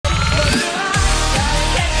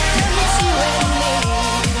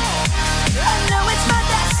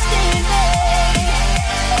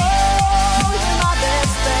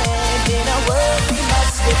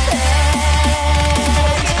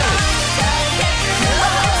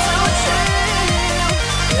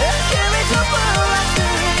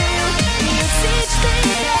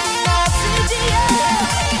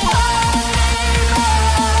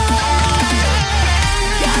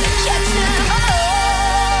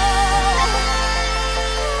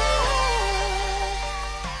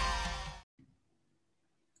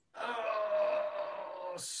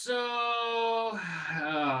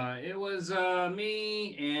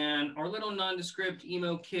our little nondescript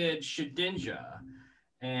emo kid, Shedinja.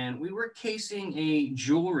 And we were casing a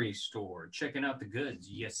jewelry store, checking out the goods,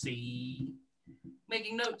 you see.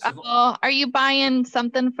 Making notes of Oh, are you buying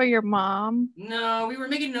something for your mom? No, we were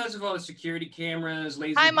making notes of all the security cameras,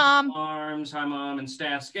 laser Hi, Mom. alarms, hi, Mom, and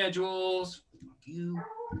staff schedules. You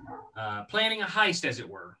planning a heist, as it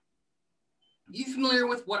were. You familiar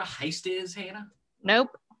with what a heist is, Hannah? Nope.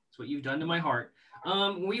 That's what you've done to my heart.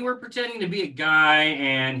 We were pretending to be a guy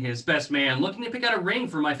and his best man looking to pick out a ring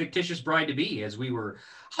for my fictitious bride-to-be. As we were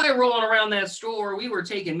high rolling around that store, we were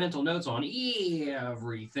taking mental notes on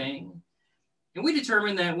everything. And we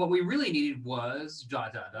determined that what we really needed was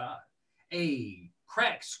a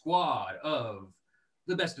crack squad of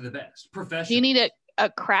the best, professional. Do you need a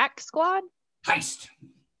crack squad? Heist.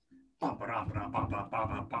 Heist. Heist.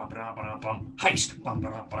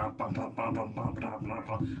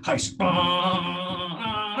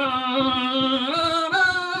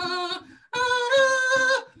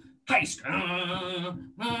 Heist.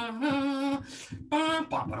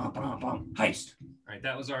 Heist. All right,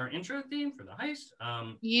 that was our intro theme for the heist.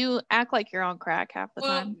 You act like you're on crack half the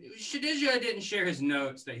time. Shedinja didn't share his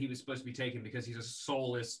notes that he was supposed to be taking because he's a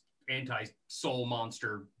soulless, anti-soul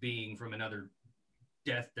monster being from another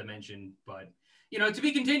death dimension. But, to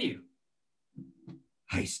be continued.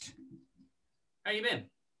 Heist. How you been?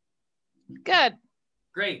 Good.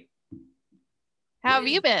 Great. How have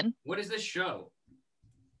you been? What is this show?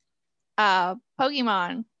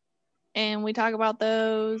 Pokemon. And we talk about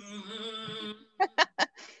those.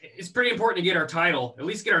 It's pretty important to get our title. At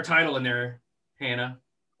least get our title in there, Hannah.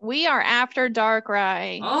 We are After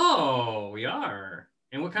Darkrai. Oh, we are.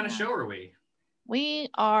 And what kind of show are we? We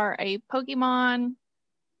are a Pokemon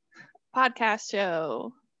podcast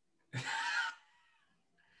show. Hey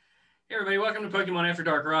everybody, welcome to Pokemon After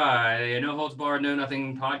Darkrai, a no holds barred, no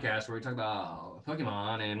nothing podcast where we talk about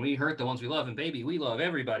Pokemon and we hurt the ones we love, and baby, we love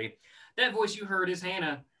everybody. That voice you heard is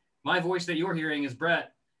Hannah. My voice that you're hearing is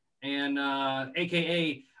Brett, and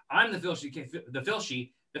AKA I'm the Filshy. The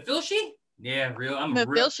Filshy? Yeah, real. I'm so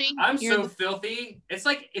filthy.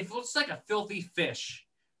 It looks like a filthy fish.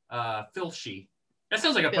 Filshy. That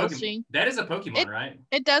sounds like a Pokemon. That is a Pokemon, right?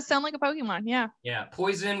 It does sound like a Pokemon, yeah. Yeah,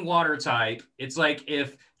 poison water type. It's like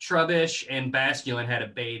if Trubbish and Basculin had a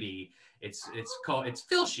baby. It's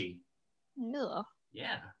Filshy. Ugh.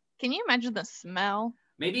 Yeah. Can you imagine the smell?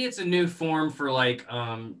 Maybe it's a new form for like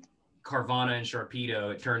Carvana and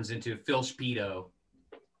Sharpedo. It turns into Filshpedo.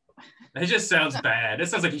 That just sounds bad. That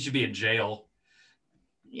sounds like he should be in jail.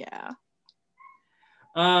 Yeah.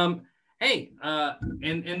 Hey,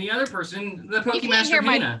 and the other person, the Pokemaster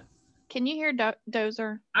Hannah. Can you hear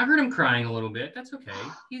Dozer? I heard him crying a little bit. That's okay.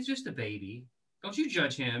 He's just a baby. Don't you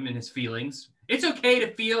judge him and his feelings. It's okay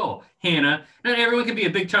to feel, Hannah. Not everyone can be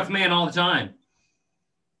a big tough man all the time.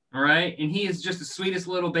 All right? And he is just the sweetest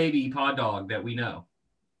little baby pod dog that we know.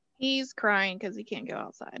 He's crying because he can't go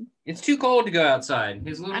outside. It's too cold to go outside.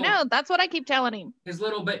 I know. That's what I keep telling him. His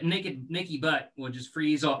little bit naked butt will just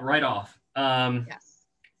freeze right off. Yes.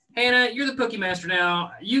 Hannah, you're the Pokemaster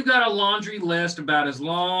now. You got a laundry list about as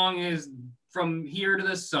long as from here to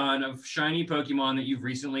the sun of shiny Pokemon that you've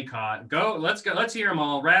recently caught. Go. Let's hear them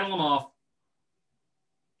all. Rattle them off.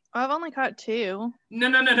 I've only caught 2. No.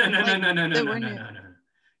 No.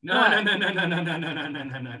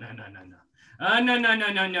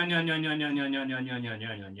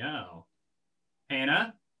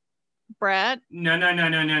 Hannah? Brett?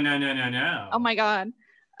 No. Oh my God.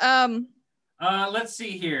 Let's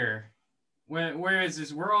see here. Where is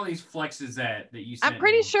this? Where are all these flexes at that you sent I'm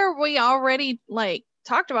pretty me? sure we already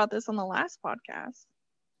talked about this on the last podcast.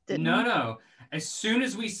 No. As soon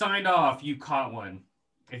as we signed off, you caught one,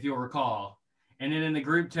 if you'll recall. And then in the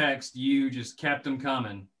group text, you just kept them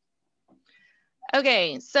coming.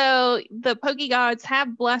 Okay, so the Pokegods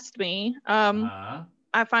have blessed me. I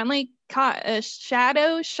finally caught a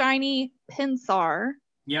Shadow Shiny Pinsar.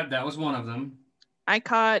 Yep, that was one of them. I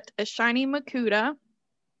caught a Shiny Makuta.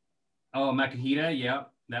 Oh, Makuhita,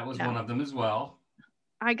 yep, that was one of them as well.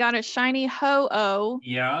 I got a Shiny Ho-Oh.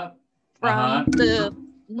 Yeah. From the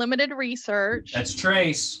limited research. That's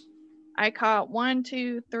Trace. I caught 1,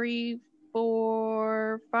 2, 3,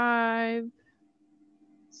 4, 5,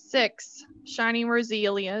 6 Shiny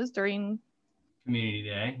Roselias during Community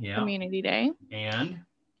Day. Yeah. Community Day. And?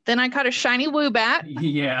 Then I caught a Shiny Woobat.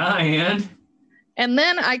 Yeah, and? And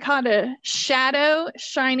then I caught a Shadow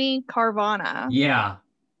Shiny Carvana. Yeah.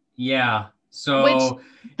 So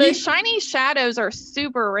the shiny shadows are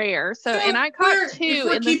super rare. So and I caught 2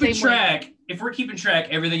 in the same way. If we're keeping track,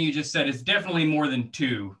 everything you just said is definitely more than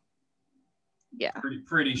 2. Yeah.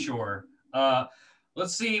 Pretty sure.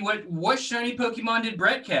 Let's see what shiny Pokemon did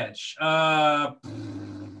Brett catch.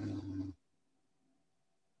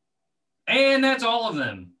 And that's all of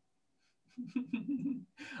them.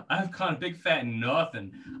 I've caught a big fat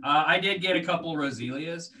nothing. I did get a couple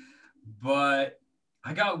Roselias, but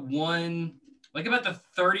I got one, like about the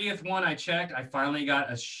 30th one I checked, I finally got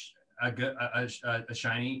a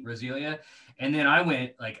shiny Roselia. And then I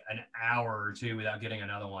went like an hour or two without getting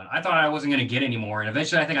another one. I thought I wasn't going to get any more. And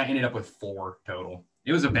eventually I think I ended up with 4 total.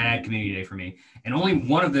 It was a bad community day for me. And only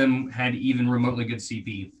one of them had even remotely good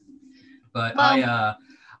CP. But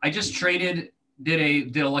I just did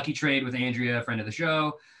a lucky trade with Andrea, a friend of the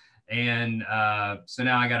show. And so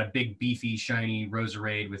now I got a big, beefy, shiny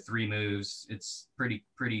Roserade with 3 moves. It's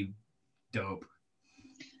pretty dope.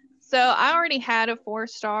 So I already had a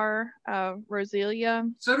 4-star Roselia.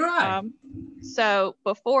 So did I. So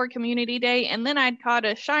before Community Day, and then I'd caught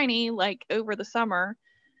a shiny like over the summer.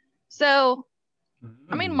 So,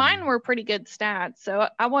 I mean, mine were pretty good stats. So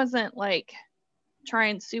I wasn't like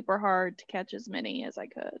trying super hard to catch as many as I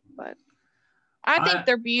could. But I think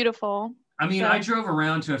they're beautiful. I mean, I drove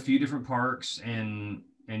around to a few different parks and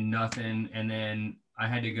nothing. And then I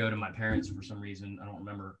had to go to my parents for some reason. I don't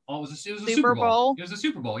remember. Oh, it was a Super Bowl. It was a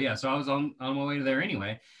Super Bowl. Yeah. So I was on my way to there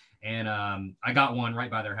anyway. And I got one right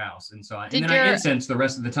by their house. And so I incensed the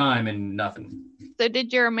rest of the time and nothing. So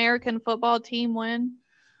did your American football team win?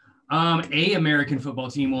 A American football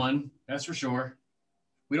team won. That's for sure.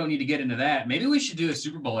 We don't need to get into that. Maybe we should do a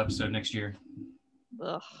Super Bowl episode next year.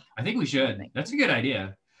 Ugh. I think we should. That's a good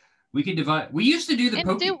idea. We could divide. We used to do the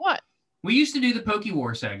do what? We used to do the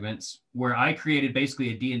PokeWar segments where I created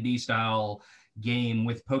basically a D&D style game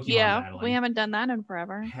with Pokemon battling. We haven't done that in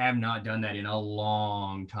forever. Have not done that in a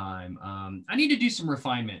long time. I need to do some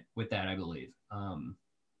refinement with that, I believe.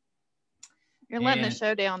 You're letting the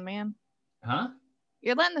show down, man. Huh?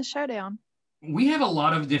 You're letting the show down. We have a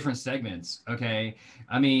lot of different segments, okay?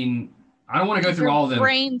 I mean, I don't want to go through all of them.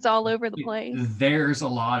 Brains all over the place. There's a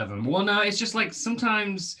lot of them. Well, no, it's just like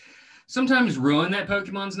sometimes ruin that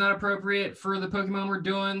Pokemon's not appropriate for the Pokemon we're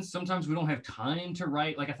doing. Sometimes we don't have time to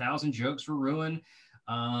write like 1,000 jokes for ruin.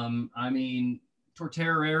 I mean,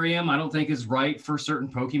 Torterrarium, I don't think is right for certain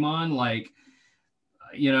Pokemon. Like,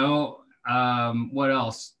 what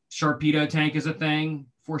else? Sharpedo tank is a thing.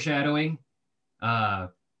 Foreshadowing. I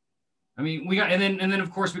mean, we got, and then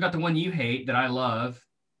of course we got the one you hate that I love,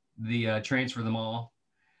 the Transfer Them All.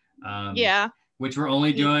 Which we're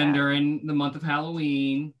only doing during the month of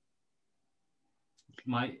Halloween.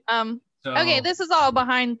 Okay, this is all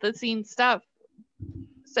behind the scenes stuff.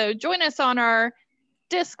 So join us on our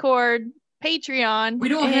Discord, Patreon. We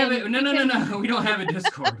don't have it. No. We don't have a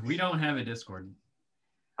Discord. We don't have a Discord.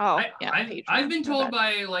 Oh, I've been told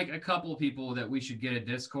by like a couple of people that we should get a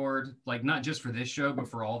Discord, like not just for this show, but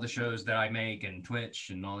for all the shows that I make and Twitch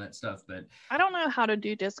and all that stuff. But I don't know how to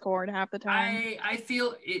do Discord half the time. I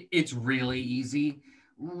feel it's really easy.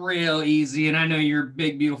 Real easy. And I know your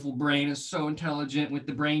big, beautiful brain is so intelligent with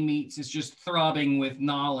the brain meats. It's just throbbing with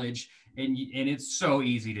knowledge. And it's so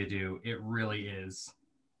easy to do. It really is.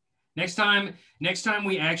 Next time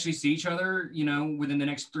we actually see each other, within the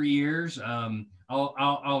next 3 years,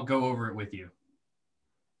 I'll go over it with you.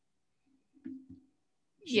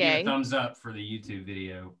 Yay. Thumbs up for the YouTube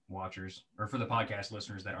video watchers or for the podcast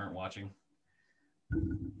listeners that aren't watching.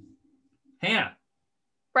 Hannah.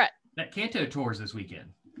 Brett. That Kanto tours this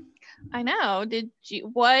weekend. I know.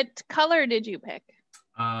 What color did you pick?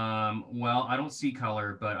 Well, I don't see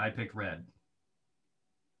color, but I picked red.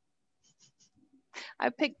 I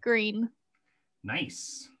picked green.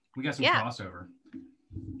 Nice. We got some crossover.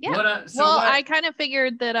 Yeah. I kind of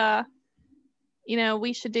figured that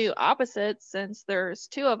we should do opposites since there's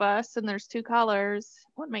 2 of us and there's 2 colors.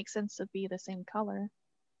 It wouldn't make sense to be the same color.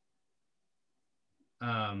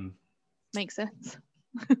 Makes sense.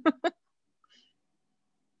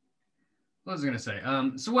 What was I gonna say?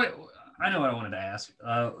 So what? I know what I wanted to ask.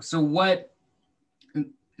 So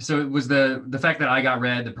it was the fact that I got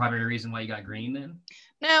red the primary reason why you got green then?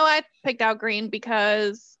 No, I picked out green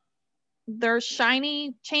because there's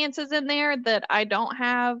shiny chances in there that I don't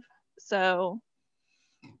have. So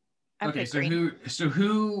okay, so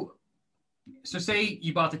say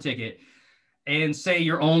you bought the ticket and say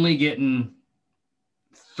you're only getting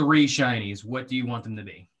 3 shinies. What do you want them to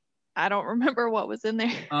be? I don't remember what was in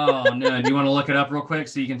there. Oh no. Do you want to look it up real quick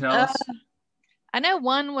so you can tell us? I know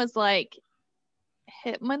one was like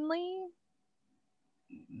Hitmonlee.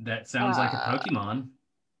 That sounds like a Pokemon.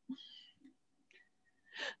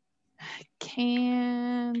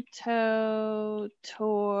 Kanto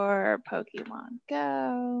Tour Pokemon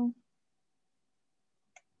Go.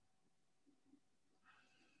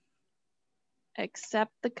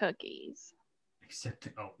 Except the cookies. Except,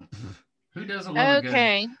 who doesn't love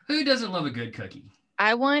who doesn't love a good cookie?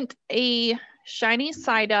 I want a shiny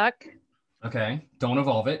Psyduck. Okay, don't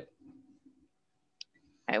evolve it.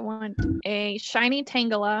 I want a shiny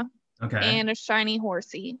Tangela. Okay. And a shiny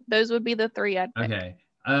Horsey. Those would be the 3 I'd pick.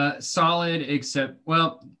 Okay. Solid, except,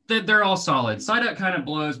 well, they're all solid. Psyduck kind of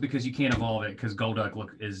blows because you can't evolve it because Golduck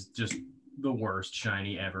is just the worst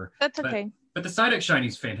shiny ever. That's okay. But the Psyduck shiny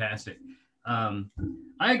is fantastic. I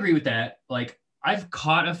agree with that. Like, I've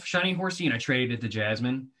caught a shiny Horsey and I traded it to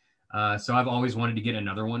Jasmine. So I've always wanted to get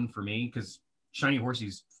another one for me because shiny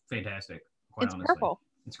Horsey's fantastic. It's honestly. Purple.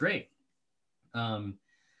 It's great. I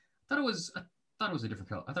thought it was a different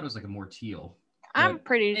color. I thought it was like a more teal. I'm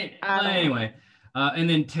pretty. Anyway, and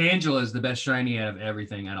then Tangela is the best shiny out of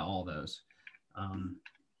everything out of all those.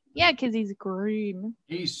 Yeah, because he's green.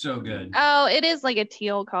 He's so good. Oh, it is like a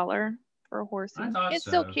teal color for a Horsey. I thought it's so.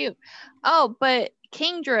 Still cute. Oh, but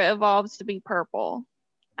Kingdra evolves to be purple.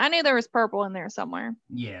 I knew there was purple in there somewhere.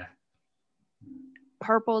 Yeah.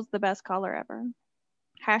 Purple's the best color ever.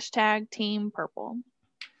 Hashtag team purple.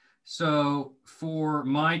 So for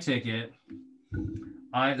my ticket,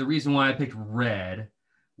 the reason why I picked red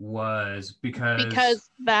was because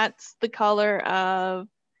that's the color of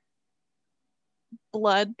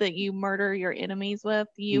blood that you murder your enemies with.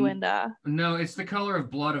 No, it's the color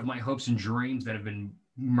of blood of my hopes and dreams that have been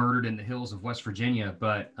murdered in the hills of West Virginia.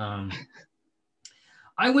 But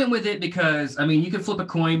I went with it because, I mean, you can flip a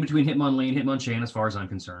coin between Hitmonlee and Hitmonchan as far as I'm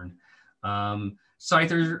concerned.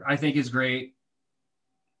 Scyther, I think, is great.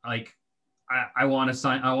 Like, I want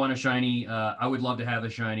a shiny. I would love to have a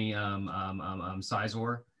shiny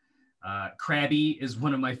Scizor. Krabby is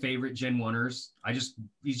one of my favorite Gen 1ers.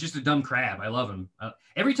 He's just a dumb crab. I love him.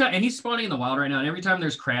 Every time, and he's spawning in the wild right now. And every time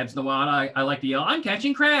there's crabs in the wild, I like to yell, "I'm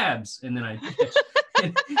catching crabs!" And then I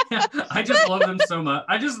just love them so much.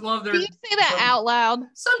 I just love their. Do you say that out loud?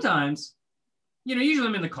 Sometimes, usually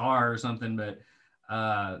I'm in the car or something, but.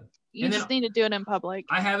 You just need to do it in public.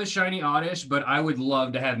 I have a shiny Oddish, but I would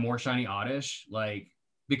love to have more shiny Oddish,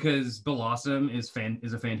 because Blossom is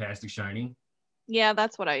a fantastic shiny. Yeah,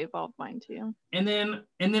 that's what I evolved mine to. And then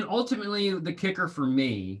ultimately the kicker for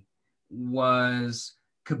me was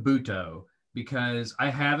Kabuto, because I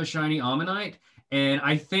have a shiny Ammonite, and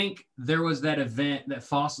I think there was that event, a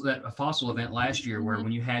fossil event last year where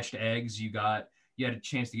when you hatched eggs, you had a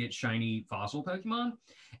chance to get shiny fossil Pokemon.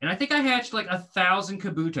 And I think I hatched like 1,000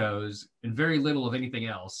 Kabutos and very little of anything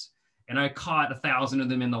else. And I caught 1,000 of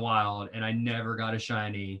them in the wild, and I never got a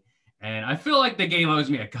shiny. And I feel like the game owes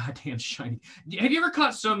me a goddamn shiny. Have you ever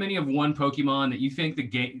caught so many of one Pokemon that you think the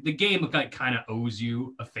game like kind of owes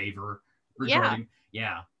you a favor regarding?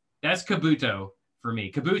 Yeah. That's Kabuto for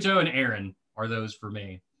me. Kabuto and Aaron are those for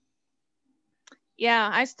me. Yeah,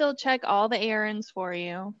 I still check all the errands for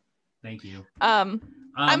you. Thank you.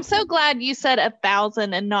 I'm so glad you said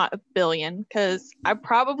 1,000 and not 1 billion, because I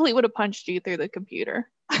probably would have punched you through the computer.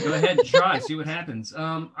 Go ahead and try, see what happens.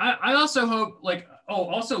 I also hope,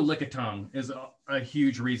 also Lickitung is a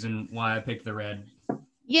huge reason why I picked the red.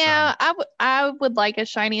 Yeah, I would like a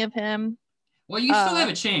shiny of him. Well, you still have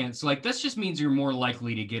a chance. Like, this just means you're more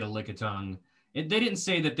likely to get a Lickitung. They didn't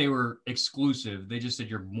say that they were exclusive. They just said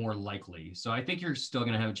you're more likely. So I think you're still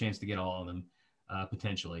going to have a chance to get all of them,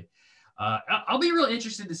 potentially. I'll be real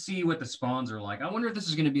interested to see what the spawns are like. I wonder if this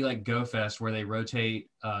is going to be like GoFest, where they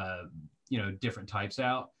rotate, different types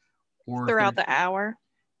out, or throughout the hour.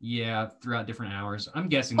 Yeah, throughout different hours. I'm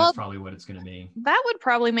guessing that's probably what it's going to be. That would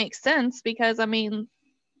probably make sense because, I mean,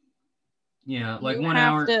 yeah, like 1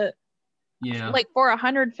 hour. Like for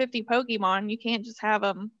 150 Pokemon, you can't just have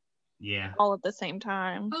them. Yeah. All at the same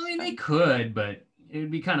time. I mean, they could, but it would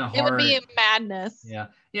be kind of hard. It would be a madness. Yeah.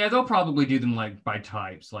 Yeah, they'll probably do them like by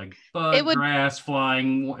types, like bug, grass,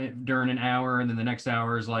 flying during an hour, and then the next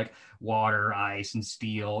hour is like water, ice, and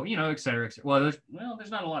steel, et cetera, et cetera. Well, there's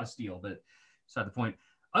not a lot of steel, but it's not the point.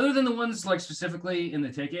 Other than the ones like specifically in the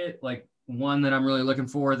ticket, like one that I'm really looking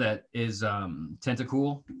for that is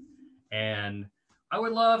Tentacool. And I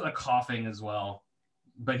would love a Coughing as well,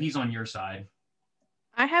 but he's on your side.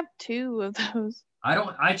 I have 2 of those.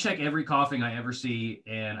 I check every Coughing I ever see,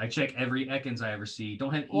 and I check every Ekans I ever see.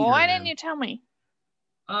 Don't have either. Well, why didn't you tell me?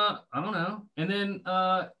 I don't know. And then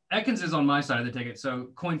Ekans is on my side of the ticket, so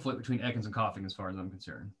coin flip between Ekans and Coughing as far as I'm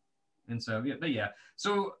concerned. And so yeah.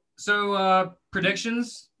 So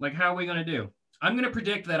predictions, like how are we gonna do? I'm gonna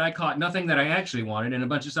predict that I caught nothing that I actually wanted and a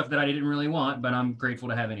bunch of stuff that I didn't really want, but I'm grateful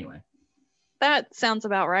to have anyway. That sounds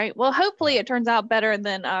about right. Well, hopefully it turns out better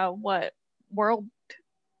than what World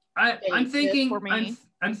I'm thinking for me.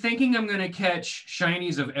 I'm thinking I'm gonna catch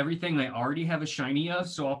shinies of everything I already have a shiny of.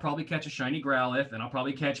 So I'll probably catch a shiny Growlithe, and I'll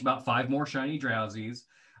probably catch about 5 more shiny Drowsies.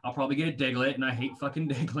 I'll probably get a Diglett, and I hate fucking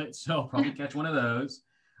Diglett, so I'll probably catch one of those.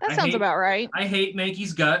 That sounds about right. I hate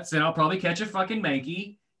Mankey's guts, and I'll probably catch a fucking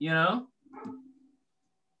Mankey. You know,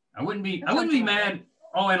 I wouldn't be mad.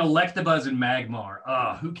 Oh, and Electabuzz and Magmar.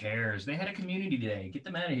 Oh, who cares? They had a community day. Get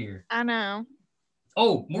them out of here. I know.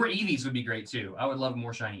 Oh, more Eevees would be great too. I would love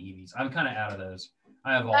more shiny Eevees. I'm kind of out of those.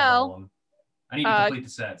 I have all of them. I need to complete the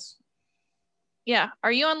sets. Yeah.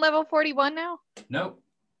 Are you on level 41 now? Nope.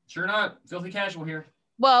 Sure not. Filthy casual here.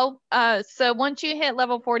 Well, so once you hit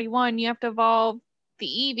level 41, you have to evolve the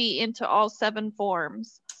Eevee into all 7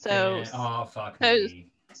 forms. So yeah. Oh, fuck me.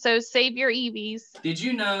 So save your Eevees. Did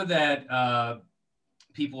you know that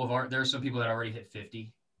there are some people that already hit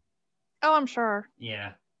 50? Oh, I'm sure.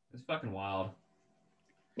 Yeah. It's fucking wild.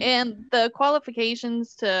 And the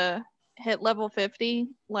qualifications to hit level 50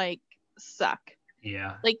 like suck.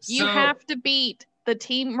 Yeah. Like you have to beat the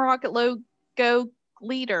Team Rocket Go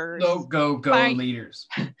leaders. Go leaders.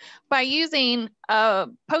 By using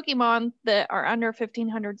Pokemon that are under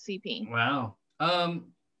 1500 CP. Wow.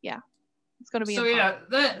 Yeah. It's going to be so impossible.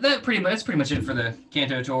 Yeah, that's pretty much it for the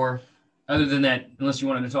Kanto tour. Other than that, unless you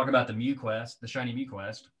wanted to talk about the Mew quest, the shiny Mew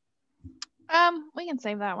quest. We can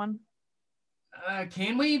save that one.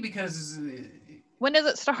 Can we? Because when does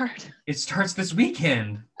it start? It starts this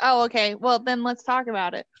weekend. Oh, okay. Well, then let's talk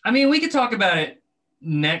about it. I mean, we could talk about it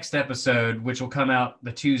next episode, which will come out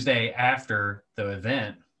the Tuesday after the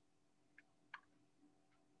event.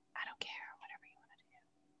 I don't care. Whatever you want to do.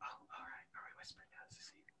 Oh, all right. Are we whispering now? It's a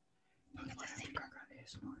secret.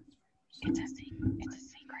 It's a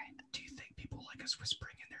secret. Do you think people like us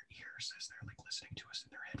whispering in their ears as they're like listening to us in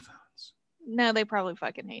their headphones? No, they probably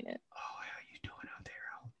fucking hate it. Oh, how you doing out there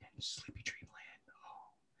in Sleepy Dreamland?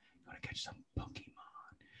 Oh, you want to catch some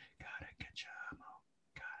Pokemon? Gotta catch them.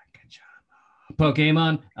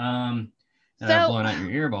 Pokemon. Blowing out your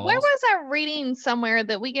earballs. Where was I reading somewhere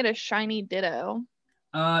that we get a shiny Ditto?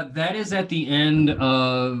 That is at the end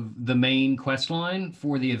of the main quest line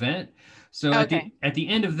for the event. So okay. at the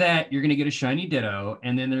end of that, you're gonna get a shiny Ditto,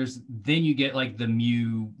 and then you get like the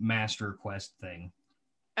Mew Master Quest thing.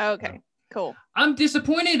 Okay. Cool. I'm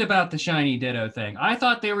disappointed about the shiny Ditto thing. I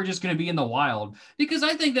thought they were just going to be in the wild because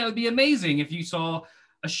I think that would be amazing if you saw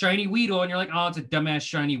a shiny Weedle and you're like, oh, it's a dumbass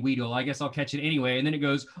shiny Weedle. I guess I'll catch it anyway. And then it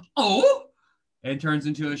goes, oh, and turns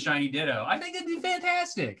into a shiny Ditto. I think that'd be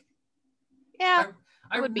fantastic. Yeah.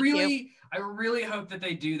 I really hope that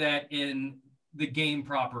they do that in the game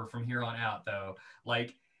proper from here on out, though.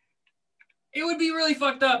 Like, it would be really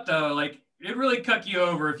fucked up, though. Like, it'd really cuck you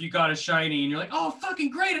over if you got a shiny and you're like, oh, fucking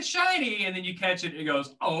great, a shiny. And then you catch it and it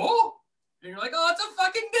goes, oh. And you're like, oh, it's a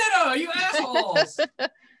fucking Ditto, you assholes.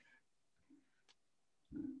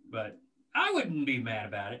 But I wouldn't be mad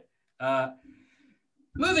about it.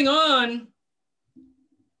 Moving on.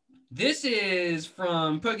 This is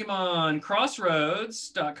from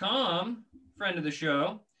PokemonCrossroads.com, friend of the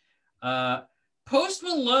show. Post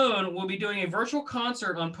Malone will be doing a virtual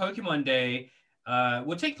concert on Pokemon Day.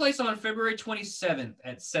 Will take place on February 27th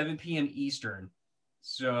at 7 p.m. Eastern.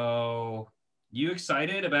 So, you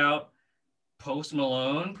excited about Post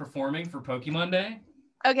Malone performing for Pokemon Day?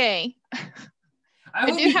 Okay. I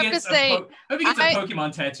hope he gets a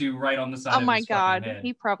Pokemon tattoo right on the side of his fucking head. Oh my god,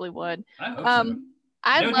 he probably would. I hope so.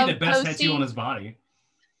 That would be the best tattoo on his body.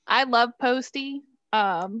 I love Posty.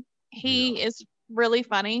 He is really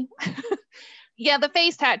funny. Yeah, the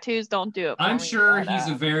face tattoos don't do it for I'm me, sure he's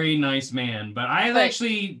a very nice man, but I have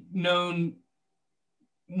actually known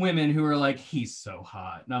women who are like, he's so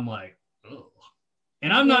hot. And I'm like, ugh.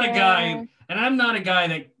 And I'm not a guy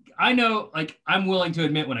that I know, like, I'm willing to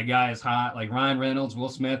admit when a guy is hot, like Ryan Reynolds, Will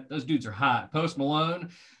Smith, those dudes are hot. Post Malone,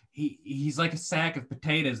 he's like a sack of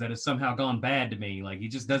potatoes that has somehow gone bad to me. Like, he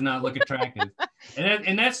just does not look attractive.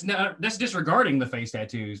 and that's disregarding the face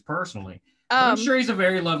tattoos personally. I'm sure he's a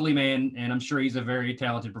very lovely man, and I'm sure he's a very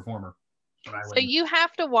talented performer. So you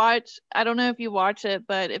have to watch, I don't know if you watch it,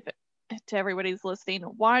 but if to everybody's listening,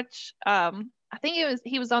 watch, I think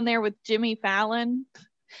he was on there with Jimmy Fallon,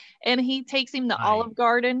 and he takes him to Olive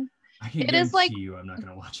Garden. I can guarantee you I'm not going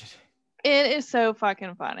to watch it. It is so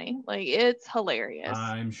fucking funny. Like, it's hilarious.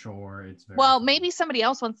 I'm sure it's very well, funny. Maybe somebody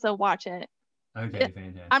else wants to watch it. Okay,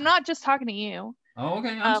 fantastic. I'm not just talking to you. Oh,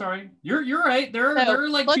 okay. I'm sorry. You're right. There are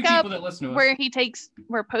like two people that listen to us.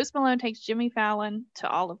 Where Post Malone takes Jimmy Fallon to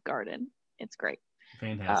Olive Garden. It's great.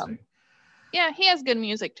 Fantastic. Yeah, he has good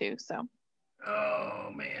music too. So.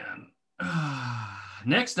 Oh man.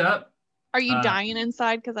 Next up, Are you dying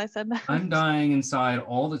inside because I said that? I'm dying inside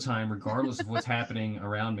all the time, regardless of what's happening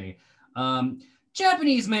around me.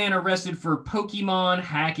 Japanese man arrested for Pokemon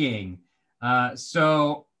hacking.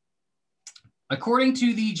 So, according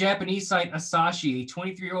to the Japanese site Asahi, a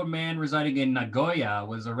 23-year-old man residing in Nagoya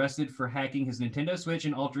was arrested for hacking his Nintendo Switch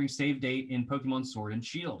and altering save date in Pokemon Sword and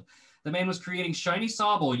Shield. The man was creating shiny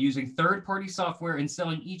Sobble using third-party software and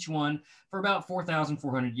selling each one for about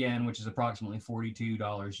 4,400 yen, which is approximately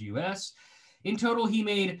 $42 US. In total, he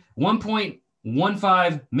made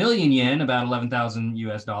 1.15 million yen, about 11,000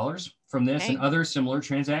 US dollars, from this and other similar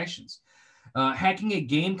transactions. Hacking a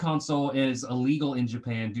game console is illegal in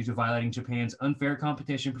Japan due to violating Japan's Unfair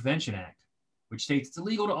Competition Prevention Act, which states it's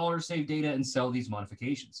illegal to alter save data and sell these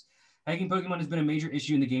modifications. Hacking Pokemon has been a major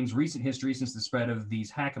issue in the game's recent history since the spread of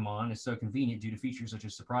these Hackamon is so convenient due to features such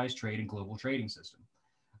as surprise trade and global trading system.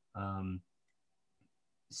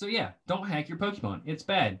 So yeah, don't hack your Pokemon. It's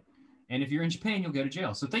bad. And if you're in Japan, you'll go to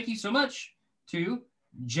jail. So thank you so much to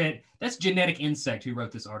that's Genetic Insect who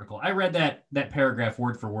wrote this article. I read that paragraph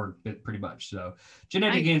word for word pretty much. So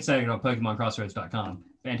Genetic Insect on PokemonCrossroads.com.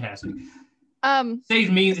 Fantastic.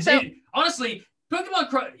 Saved me. Honestly,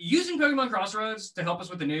 using Pokemon Crossroads to help us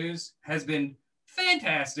with the news has been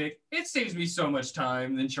fantastic. It saves me so much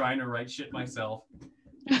time than trying to write shit myself.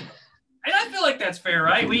 And I feel like that's fair,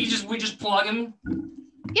 right? We just plug them.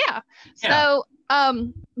 Yeah. So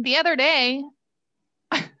the other day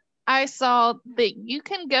I saw that you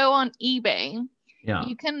can go on eBay. Yeah.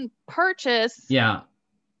 You can purchase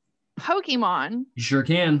Pokemon. You sure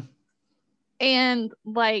can. And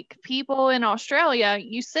like people in Australia,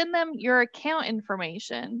 you send them your account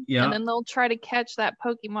information, and then they'll try to catch that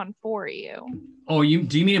Pokemon for you. Oh, do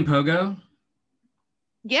you mean in Pogo?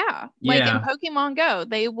 Yeah, like in Pokemon Go,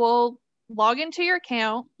 they will log into your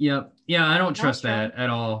account. Yep. Yeah, I don't trust that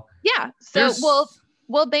at all. Yeah. So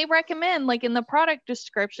well, they recommend, like in the product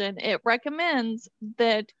description, it recommends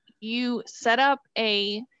that you set up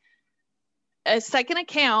a second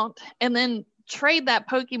account and then trade that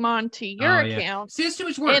Pokemon to your account. See, it's too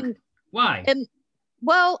much work. Why? And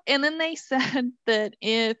then they said that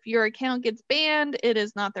if your account gets banned, it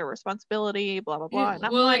is not their responsibility, blah, blah, blah. And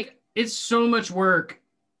I'm like, it's so much work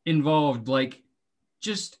involved. Like,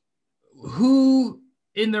 just who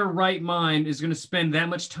in their right mind is going to spend that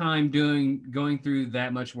much time going through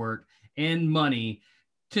that much work and money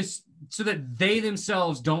so that they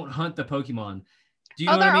themselves don't hunt the Pokemon? Do you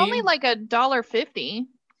know what I mean? Only like $1.50.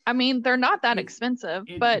 I mean, they're not that expensive,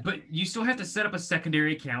 but you still have to set up a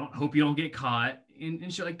secondary account, hope you don't get caught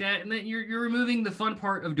and shit like that. And then you're removing the fun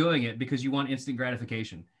part of doing it because you want instant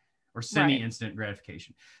gratification or semi-instant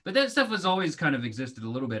gratification. But that stuff has always kind of existed a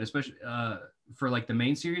little bit, especially for like the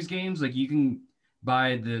main series games. Like you can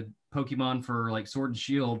buy the Pokemon for like Sword and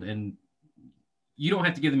Shield and you don't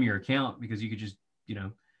have to give them your account because you could just,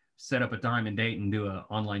 set up a time and date and do an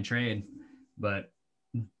online trade. But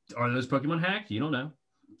are those Pokemon hacked? You don't know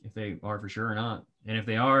if they are for sure or not. And if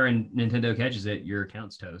they are and Nintendo catches it, your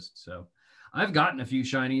account's toast. So I've gotten a few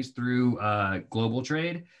shinies through global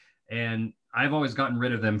trade, and I've always gotten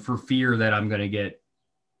rid of them for fear that I'm going to get,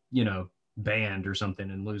 banned or something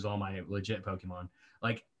and lose all my legit Pokemon.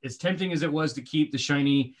 Like, as tempting as it was to keep the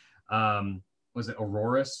shiny, was it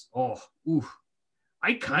Aurorus? Oh, oof.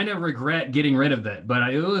 I kind of regret getting rid of that,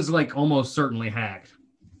 but it was like almost certainly hacked.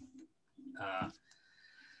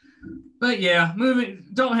 But yeah,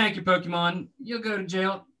 don't hack your Pokemon. You'll go to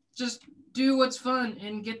jail. Just do what's fun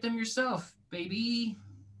and get them yourself, baby.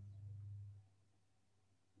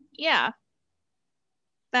 Yeah.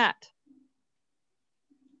 That.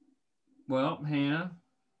 Well, Hannah.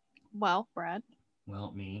 Well, Brad.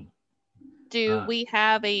 Well, me. Do we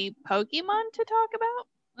have a Pokemon to talk about?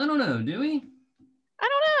 I don't know. Do we? I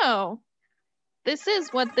don't know. This is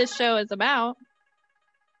what this show is about.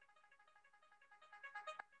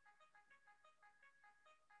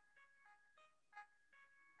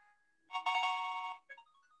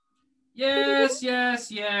 Yes.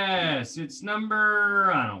 It's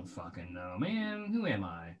number, I don't fucking know, man. Who am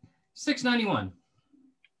I? 691.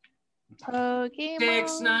 Pokemon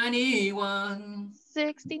 691.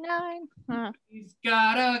 69. Huh. He's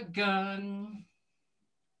got a gun.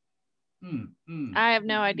 I have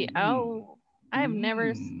no idea. Oh, I have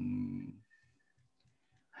never.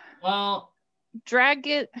 Well,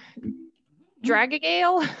 Dragagale?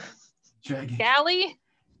 Galley?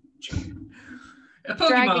 A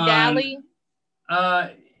Pokemon.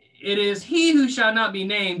 Dragagale? It is he who shall not be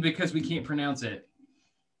named because we can't pronounce it.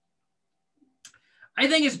 I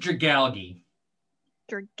think it's Dragalge.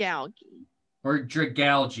 Dragalge. Or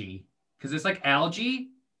Dragalge. Because it's like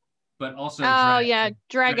algae, but also Dragalge.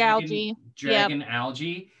 Dragon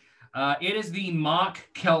algae. It is the mock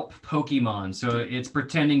kelp Pokemon, so it's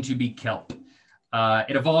pretending to be kelp.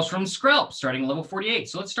 It evolves from Skrelp, starting at level 48.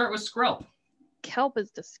 So let's start with Skrelp. Kelp is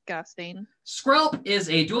disgusting. Skrelp is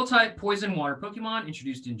a dual-type poison water Pokemon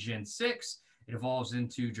introduced in Gen 6. It evolves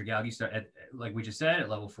into Dragalge, like we just said, at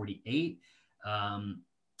level 48.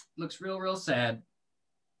 Looks real sad.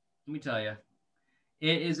 Let me tell you.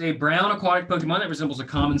 It is a brown aquatic Pokemon that resembles a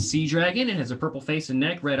common sea dragon. It has a purple face and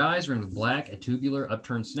neck, red eyes rimmed with black, a tubular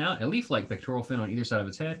upturned snout, a leaf-like pectoral fin on either side of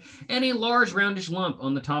its head, and a large roundish lump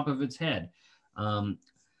on the top of its head.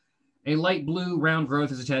 A light blue round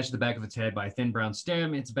growth is attached to the back of its head by a thin brown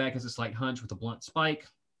stem. Its back has a slight hunch with a blunt spike.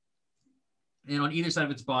 And on either side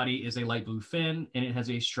of its body is a light blue fin, and it has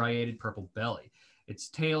a striated purple belly. Its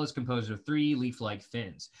tail is composed of 3 leaf-like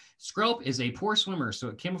fins. Skrelp is a poor swimmer, so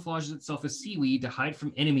it camouflages itself as seaweed to hide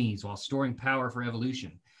from enemies while storing power for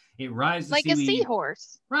evolution. It rides the like seaweed. a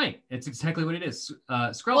seahorse. Right. It's exactly what it is.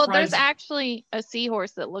 Skrelp Well, rides... there's actually a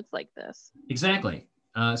seahorse that looks like this. Exactly.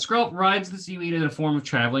 Skrelp rides the seaweed in a form of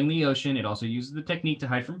traveling the ocean. It also uses the technique to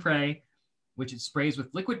hide from prey, which it sprays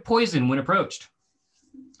with liquid poison when approached.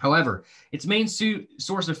 However, its main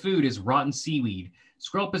source of food is rotten seaweed.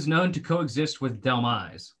 Skrelp is known to coexist with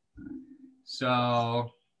Dhelmise.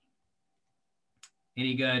 So,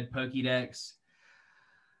 any good Pokédex?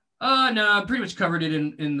 No, pretty much covered it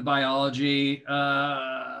in the biology.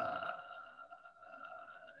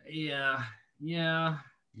 Yeah.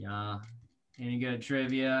 Any good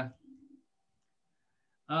trivia?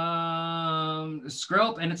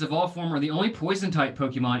 Skrelp and its evolved form are the only poison type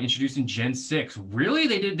Pokemon introduced in Gen 6. Really?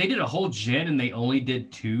 They did a whole gen and they only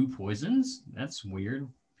did 2 poisons? That's weird.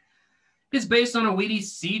 It's based on a weedy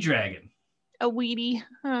sea dragon. A weedy.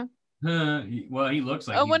 Huh. Well, he looks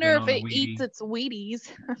like I he's wonder been if on a it weedy. eats its Wheaties.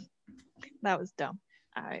 That was dumb.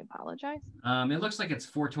 I apologize. It looks like it's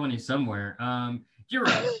 420 somewhere. You're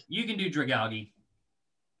right. You can do Dragalge.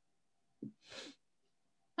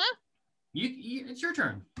 Huh? It's your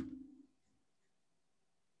turn.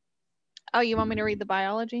 Oh, you want me to read the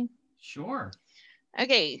biology? Sure.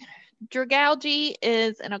 Okay. Dragalge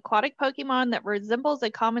is an aquatic Pokemon that resembles a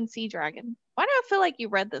common sea dragon. Why do I feel like you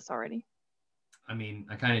read this already? I mean,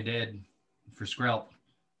 I kind of did for Skrelp.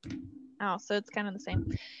 Oh, so it's kind of the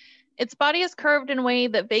same. Its body is curved in a way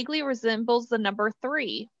that vaguely resembles the number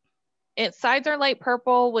 3. Its sides are light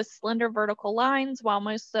purple with slender vertical lines, while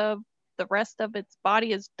most of the rest of its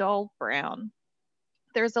body is dull brown.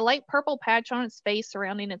 There's a light purple patch on its face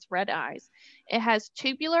surrounding its red eyes. It has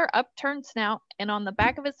tubular upturned snout, and on the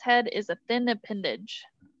back of its head is a thin appendage.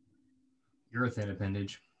 You're a thin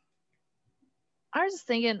appendage. I was just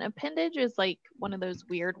thinking appendage is like one of those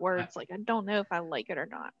weird words. Like, I don't know if I like it or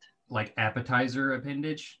not. Like appetizer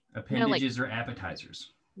appendage? Appendages are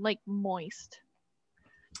appetizers. Like moist.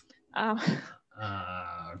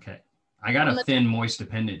 Okay. I got a thin, moist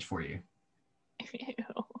appendage for you.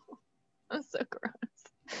 Ew. That's so gross.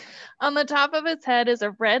 On the top of its head is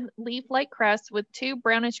a red leaf-like crest with 2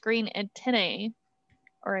 brownish-green antennae,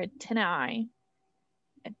 or antennae.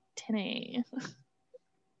 Antennae.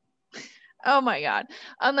 Oh my god.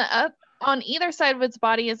 On either side of its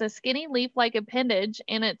body is a skinny leaf-like appendage,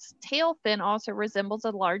 and its tail fin also resembles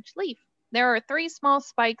a large leaf. There are 3 small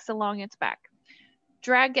spikes along its back.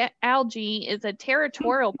 Dragalge is a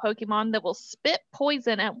territorial Pokemon that will spit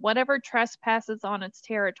poison at whatever trespasses on its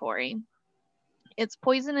territory. Its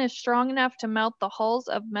poison is strong enough to melt the hulls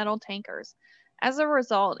of metal tankers. As a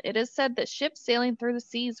result, it is said that ships sailing through the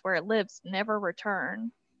seas where it lives never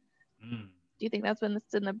return. Do you think that's when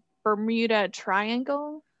it's in the Bermuda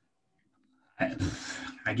Triangle?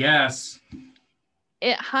 I guess.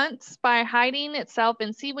 It hunts by hiding itself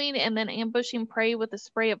in seaweed and then ambushing prey with a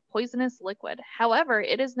spray of poisonous liquid. However,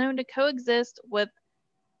 it is known to coexist with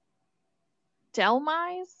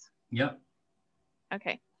Dhelmise? Yep.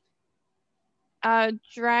 Okay.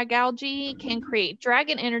 Dragalge can create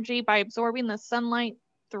dragon energy by absorbing the sunlight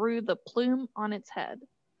through the plume on its head.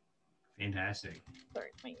 Fantastic. Sorry,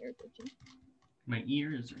 my ears are itchy. My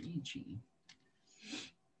ears are itchy.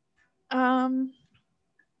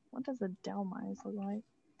 What does a Dhelmise look like?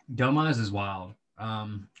 Dhelmise is wild. I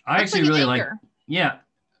Looks actually like really an like. anchor. Yeah.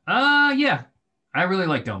 Yeah. I really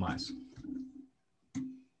like Dhelmise.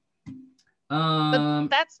 But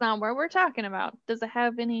that's not what we're talking about. Does it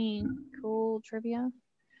have any cool trivia?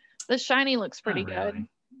 The shiny looks pretty really. good.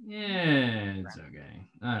 Yeah, it's okay.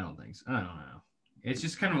 I don't think so. I don't know. It's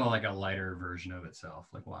just kind of like a lighter version of itself.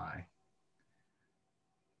 Like, why?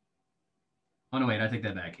 Oh, no, wait. I take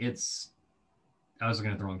that back. I was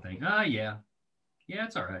looking at the wrong thing. Yeah. Yeah,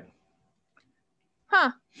 it's all right.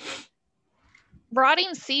 Huh.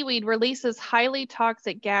 Rotting seaweed releases highly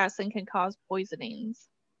toxic gas and can cause poisonings.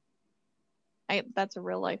 That's a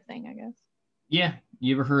real life thing, I guess. Yeah.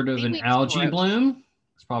 You ever heard of an Seaweed's algae gross. bloom?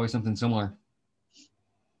 It's probably something similar.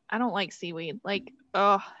 I don't like seaweed. Like,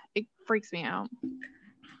 it freaks me out.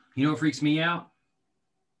 You know what freaks me out?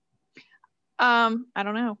 I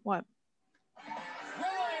don't know what.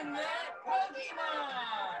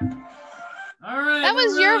 All right. That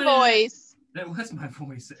was your voice. That was my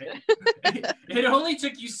voice. It only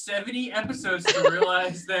took you 70 episodes to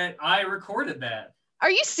realize that I recorded that.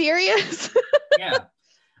 Are you serious? Yeah.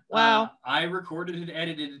 Wow. I recorded and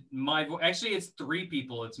edited my voice. Actually, it's 3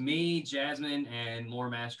 people. It's me, Jasmine, and Lore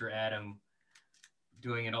Master Adam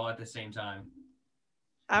doing it all at the same time.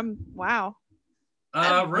 Wow.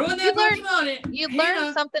 Ruin that Pokemon. You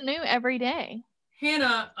learn something new every day.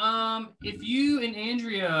 Hannah, if you and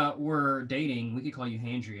Andrea were dating, we could call you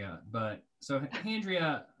Handria, but so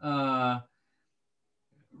Handria,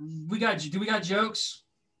 do we got jokes?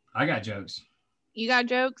 I got jokes. You got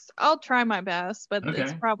jokes? I'll try my best, but Okay.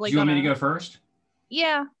 it's probably Do you want me to go first?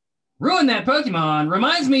 Yeah. Ruin that Pokemon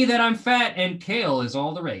reminds me that I'm fat and kale is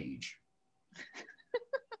all the rage.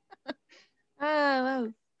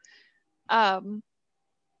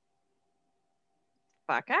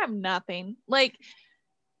 Fuck, I have nothing. Like,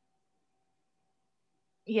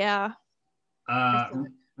 yeah.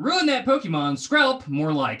 Ruin that Pokemon, Skrelp,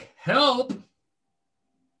 more like help.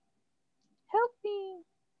 Help me.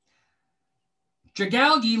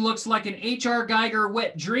 Dragalge looks like an H.R. Geiger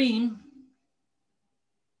wet dream.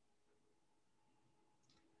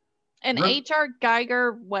 An H.R.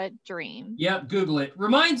 Geiger wet dream. Yep, Google it.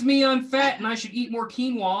 Reminds me I'm fat and I should eat more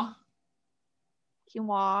quinoa.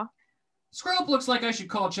 Quinoa. Skrelp looks like I should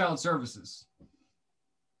call child services.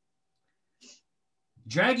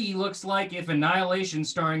 Draggy looks like if Annihilation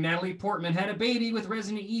starring Natalie Portman had a baby with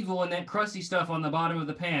Resident Evil and that crusty stuff on the bottom of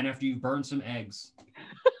the pan after you've burned some eggs.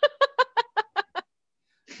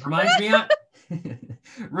 Reminds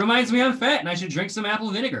me I'm fat and I should drink some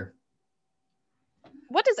apple vinegar.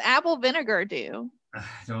 What does apple vinegar do?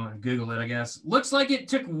 Don't Google it, I guess. Looks like it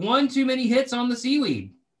took 1 too many hits on the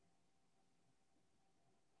seaweed.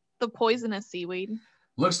 The poisonous seaweed.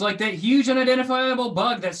 Looks like that huge unidentifiable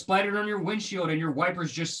bug that splattered on your windshield and your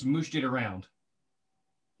wipers just smooshed it around.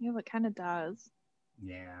 Yeah, it kind of does.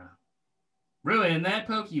 Yeah. Ruin that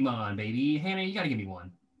Pokemon, baby. Hannah, you gotta give me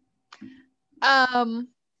one.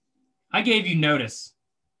 I gave you notice.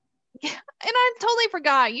 Yeah, and I totally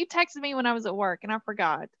forgot. You texted me when I was at work and I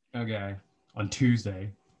forgot. Okay. On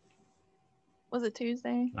Tuesday. Was it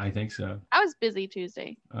Tuesday? I think so. I was busy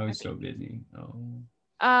Tuesday. I was so busy. Oh.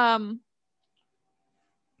 I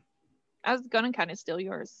was gonna kind of steal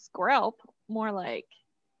yours. Skrelp, more like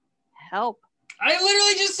help. I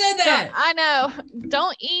literally just said that. I know.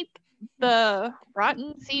 Don't eat the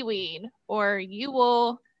rotten seaweed, or you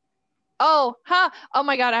will. Oh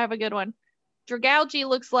my God, I have a good one. Dragalge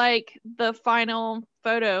looks like the final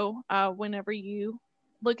photo whenever you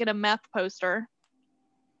look at a meth poster.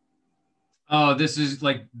 Oh, this is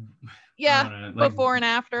like. Yeah, before and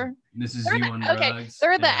after. This is you on drugs. Okay,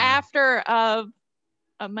 they're the after of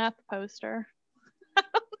a meth poster.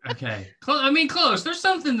 Okay. Close. There's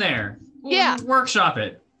something there. We'll workshop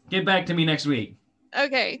it. Get back to me next week.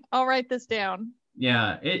 Okay, I'll write this down.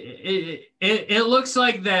 Yeah, it looks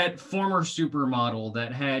like that former supermodel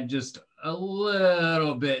that had just a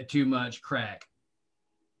little bit too much crack,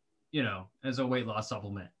 as a weight loss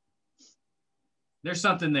supplement. There's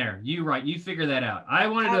something there. You figure that out. I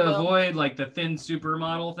wanted to avoid like the thin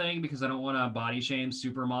supermodel thing because I don't want to body shame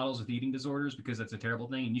supermodels with eating disorders because that's a terrible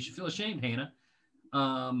thing and you should feel ashamed, Hannah.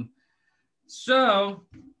 So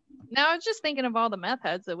now I was just thinking of all the meth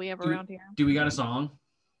heads that we have around here. Do we got a song?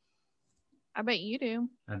 I bet you do.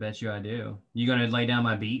 I bet you I do. You gonna lay down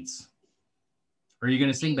my beats? Or are you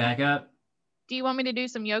gonna sing back up? Do you want me to do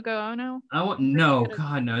some Yoko Ono? No,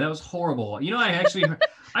 God, no, that was horrible. I actually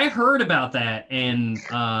I heard about that and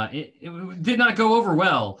it did not go over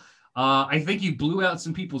well. I think you blew out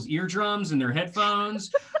some people's eardrums and their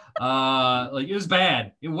headphones. Like it was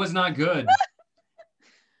bad. It was not good.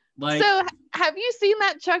 Like, so have you seen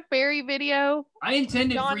that Chuck Berry video? I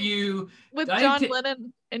intended for you with John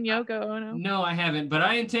Lennon and Yoko Ono. No, I haven't, but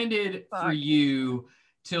I intended for you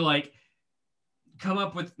to like come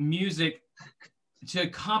up with music to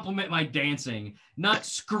complement my dancing, not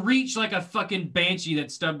screech like a fucking banshee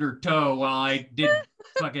that stubbed her toe while I did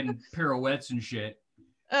fucking pirouettes and shit.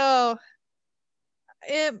 Oh,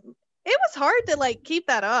 it was hard to like keep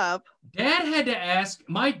that up. Dad had to ask.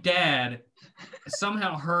 My dad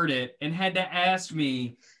somehow heard it and had to ask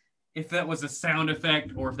me if that was a sound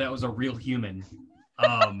effect or if that was a real human.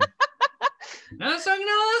 No, that's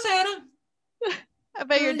Hannah. I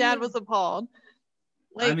bet your dad was appalled.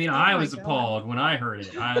 Like, I mean, oh I my was God. appalled when I heard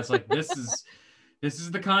it. I was like, this is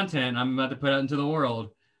the content I'm about to put out into the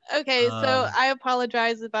world. Okay, so I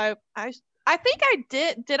apologize if I think I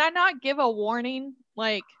did I not give a warning?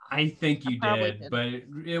 Like, I think you probably did, did. but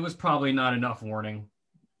it was probably not enough warning.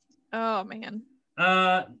 Oh man.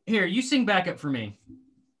 Here, you sing backup for me,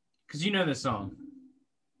 because you know this song.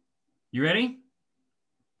 You ready?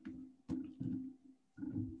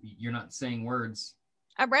 You're not saying words.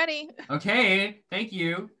 I'm ready. Okay, thank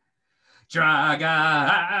you.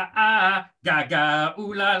 Draga, gaga,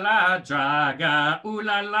 ooh la la, draga, ooh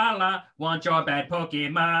la la la. Want your bad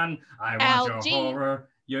Pokemon? I want Algae. your horror.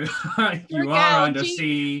 You Your are under algae.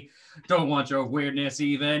 sea. Don't want your weirdness,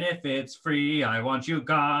 even if it's free. I want you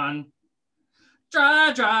gone.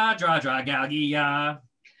 Galgia.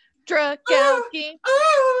 Dragalgi.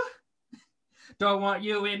 Don't want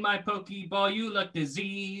you in my Pokeball. You look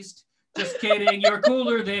diseased. Just kidding. You're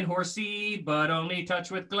cooler than Horsey, but only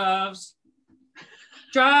touch with gloves.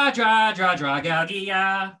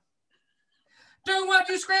 Galgia. Don't want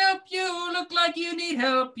you scrap. You look like you need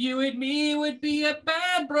help. You and me would be a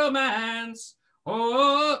bad bromance.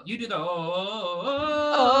 Oh, you do the Oh.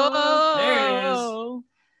 There it is.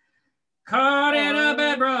 Caught in a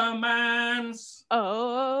bad romance.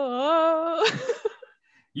 Oh.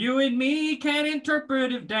 You and me can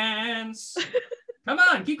interpretive dance. Come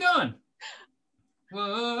on, keep going.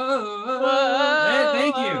 Whoa.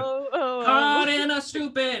 Thank you. Caught in a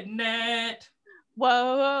stupid net.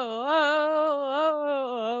 Whoa.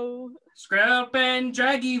 Scrap and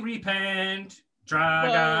draggy repent.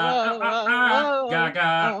 Draga,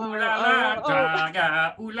 gaga, ooh la la,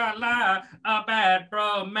 draga, ooh la la, a bad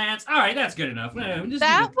romance. All right, that's good enough.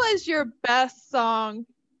 That was your best song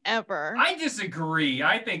ever. I disagree.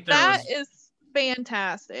 I think that is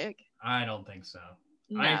fantastic. I don't think so.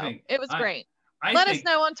 No, it was great. Let us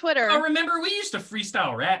know on Twitter. Oh, remember we used to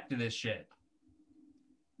freestyle rap to this shit.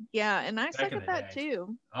 Yeah, and I suck at that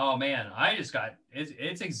too. Oh man, I just got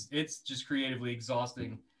it's just creatively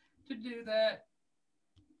exhausting to do that.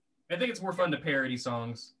 I think it's more fun to parody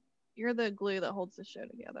songs. You're the glue that holds the show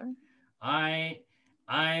together.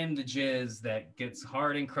 I'm the jizz that gets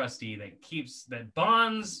hard and crusty, that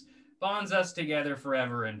bonds us together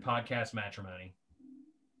forever in podcast matrimony.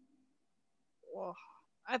 Whoa.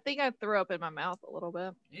 I think I threw up in my mouth a little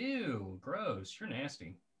bit. Ew, gross. You're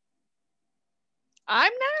nasty.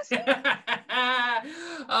 I'm nasty?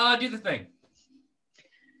 Do the thing.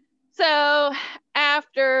 So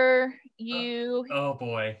after you... oh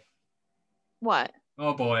boy. What?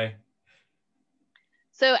 Oh boy.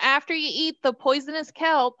 So after you eat the poisonous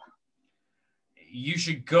kelp, you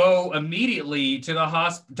should go immediately to the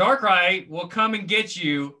hospital. Darkrai will come and get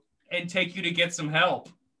you and take you to get some help.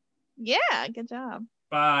 Yeah, good job.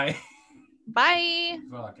 Bye. Bye.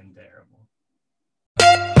 Fucking terrible.